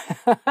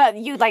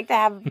 you like to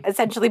have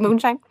essentially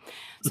moonshine.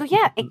 So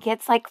yeah, it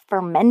gets like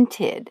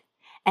fermented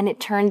and it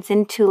turns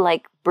into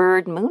like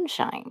bird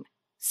moonshine.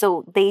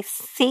 So they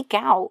seek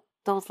out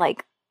those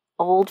like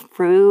old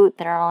fruit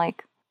that are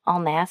like all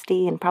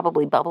nasty and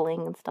probably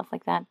bubbling and stuff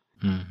like that.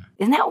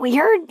 Isn't that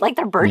weird? Like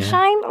their bird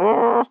shine?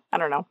 I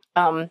don't know.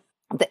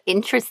 The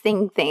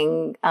interesting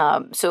thing,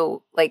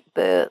 so like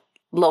the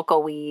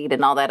local weed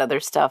and all that other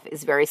stuff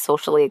is very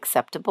socially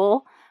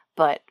acceptable,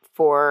 but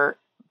for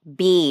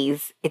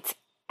bees, it's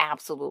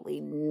absolutely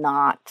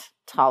not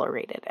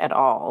tolerated at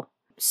all.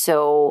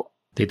 So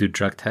They do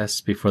drug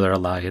tests before they're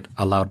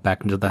allowed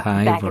back into the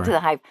hive? into the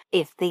hive.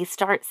 If they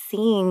start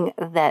seeing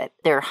that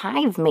their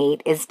hive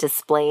mate is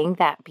displaying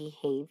that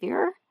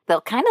behavior, they'll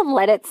kind of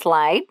let it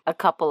slide a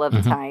couple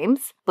of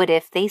times. But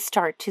if they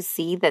start to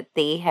see that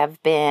they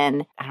have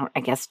been, I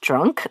guess,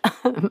 drunk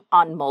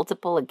on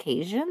multiple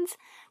occasions,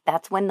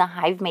 that's when the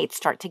hive mates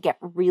start to get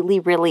really,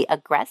 really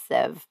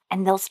aggressive.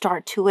 And they'll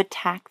start to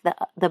attack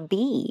the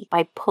bee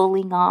by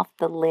pulling off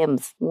the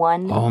limbs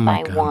one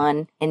by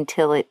one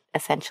until it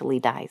essentially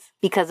dies.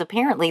 Because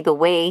apparently the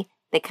way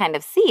they kind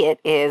of see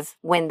it is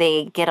when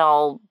they get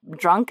all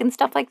drunk and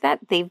stuff like that,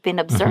 they've been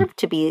observed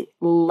to be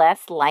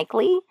less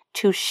likely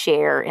to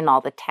share in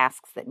all the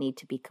tasks that need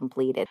to be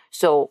completed.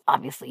 So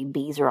obviously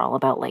bees are all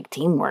about like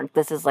teamwork.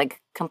 This is like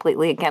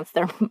completely against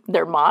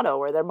their motto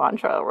or their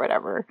mantra or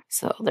whatever.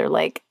 So they're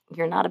like,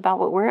 you're not about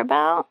what we're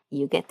about.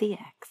 You get the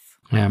X.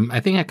 Yeah, I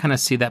think I kind of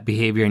see that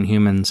behavior in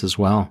humans as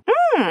well.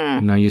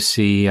 You know, you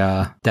see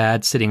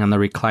dad sitting on the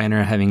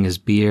recliner having his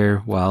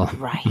beer while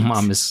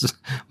mom is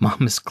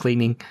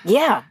cleaning.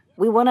 Yeah.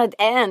 We want to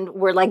end.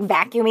 We're like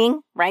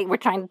vacuuming, right? We're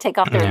trying to take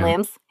off their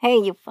limbs. Hey,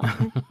 you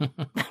fucker.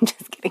 I'm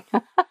just kidding.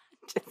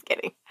 Just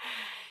kidding.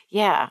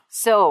 Yeah.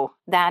 So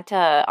that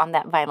on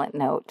that violent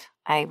note,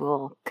 I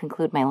will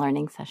conclude my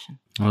learning session.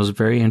 It was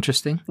very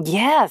interesting.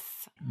 Yes.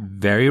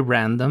 Very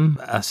random.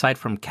 Aside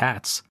from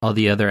cats, all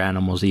the other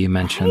animals that you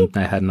mentioned,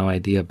 I had no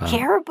idea about.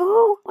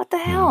 Caribou? What the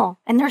hell?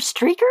 And they're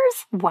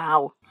streakers?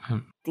 Wow.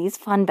 These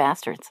fun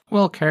bastards.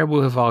 Well,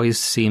 caribou have always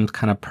seemed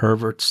kind of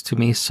perverts to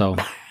me, so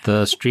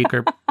the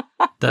streaker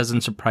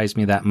doesn't surprise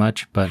me that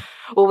much. But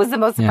what was the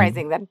most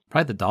surprising then?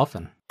 Probably the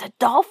dolphin. The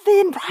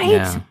dolphin, right?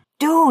 Yeah.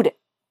 Dude,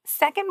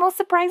 second most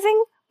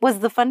surprising was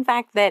the fun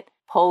fact that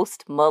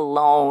Post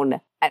Malone,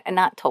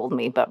 not told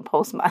me, but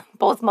Post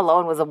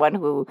Malone was the one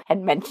who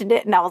had mentioned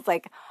it. And I was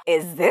like,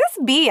 is this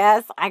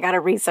BS? I got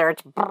to research.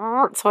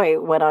 So I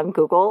went on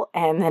Google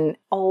and then,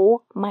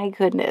 oh my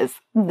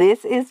goodness,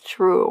 this is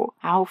true.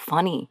 How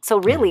funny. So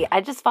really,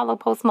 I just follow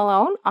Post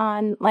Malone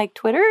on like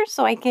Twitter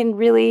so I can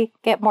really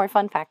get more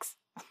fun facts.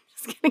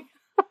 Just kidding.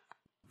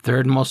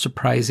 Third most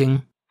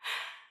surprising,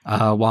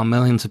 while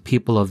millions of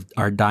people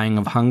are dying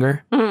of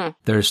hunger,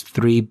 there's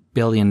 3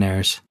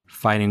 billionaires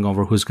fighting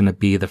over who's going to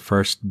be the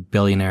first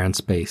billionaire in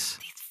space.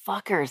 These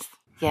fuckers.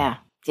 Yeah,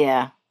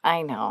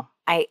 I know.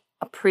 I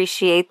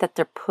appreciate that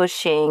they're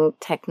pushing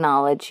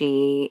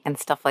technology and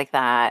stuff like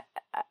that.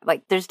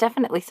 Like, there's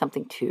definitely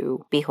something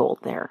to behold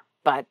there.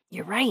 But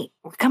you're right.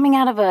 We're coming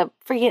out of a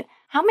freaking...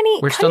 How many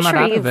We're countries? still not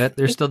out of it.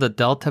 There's still the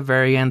Delta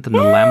variant and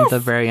the Lambda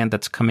variant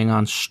that's coming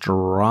on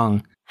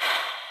strong.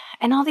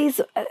 And all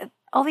these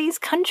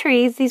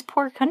countries, these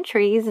poor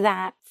countries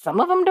that some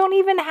of them don't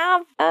even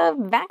have a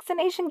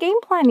vaccination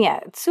game plan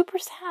yet. It's super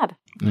sad.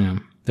 Yeah.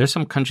 There's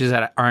some countries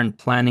that aren't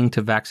planning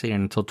to vaccinate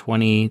until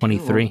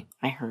 2023. Ooh,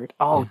 I heard.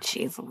 Oh,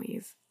 geez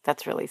Louise.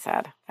 That's really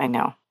sad. I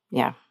know.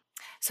 Yeah.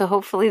 So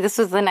hopefully this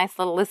was a nice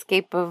little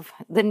escape of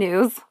the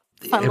news.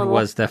 It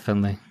was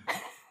definitely.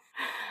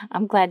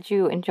 I'm glad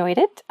you enjoyed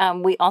it.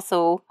 We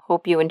also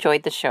hope you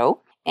enjoyed the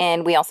show.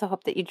 And we also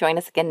hope that you join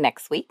us again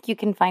next week. You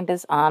can find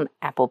us on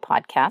Apple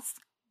Podcasts,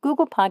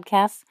 Google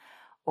Podcasts,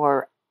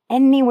 or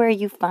anywhere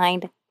you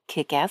find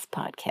kick-ass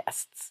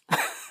podcasts.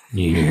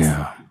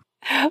 Yeah.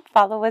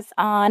 Follow us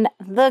on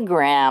the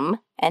gram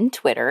and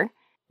Twitter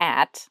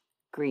at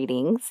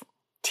Greetings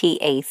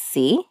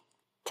TAC,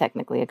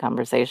 technically a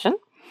conversation.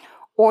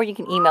 Or you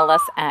can email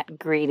us at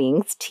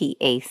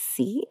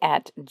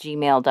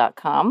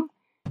greetingstac@gmail.com.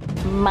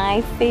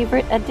 My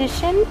favorite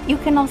addition, you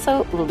can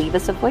also leave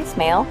us a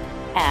voicemail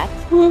at...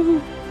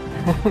 Oh,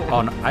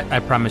 no, I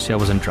promise you I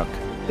wasn't drunk.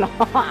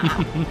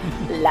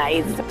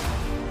 Lies.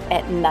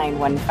 At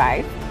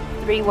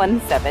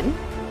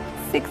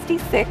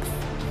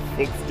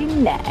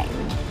 915-317-6669.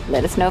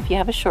 Let us know if you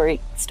have a short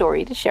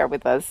story to share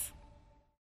with us.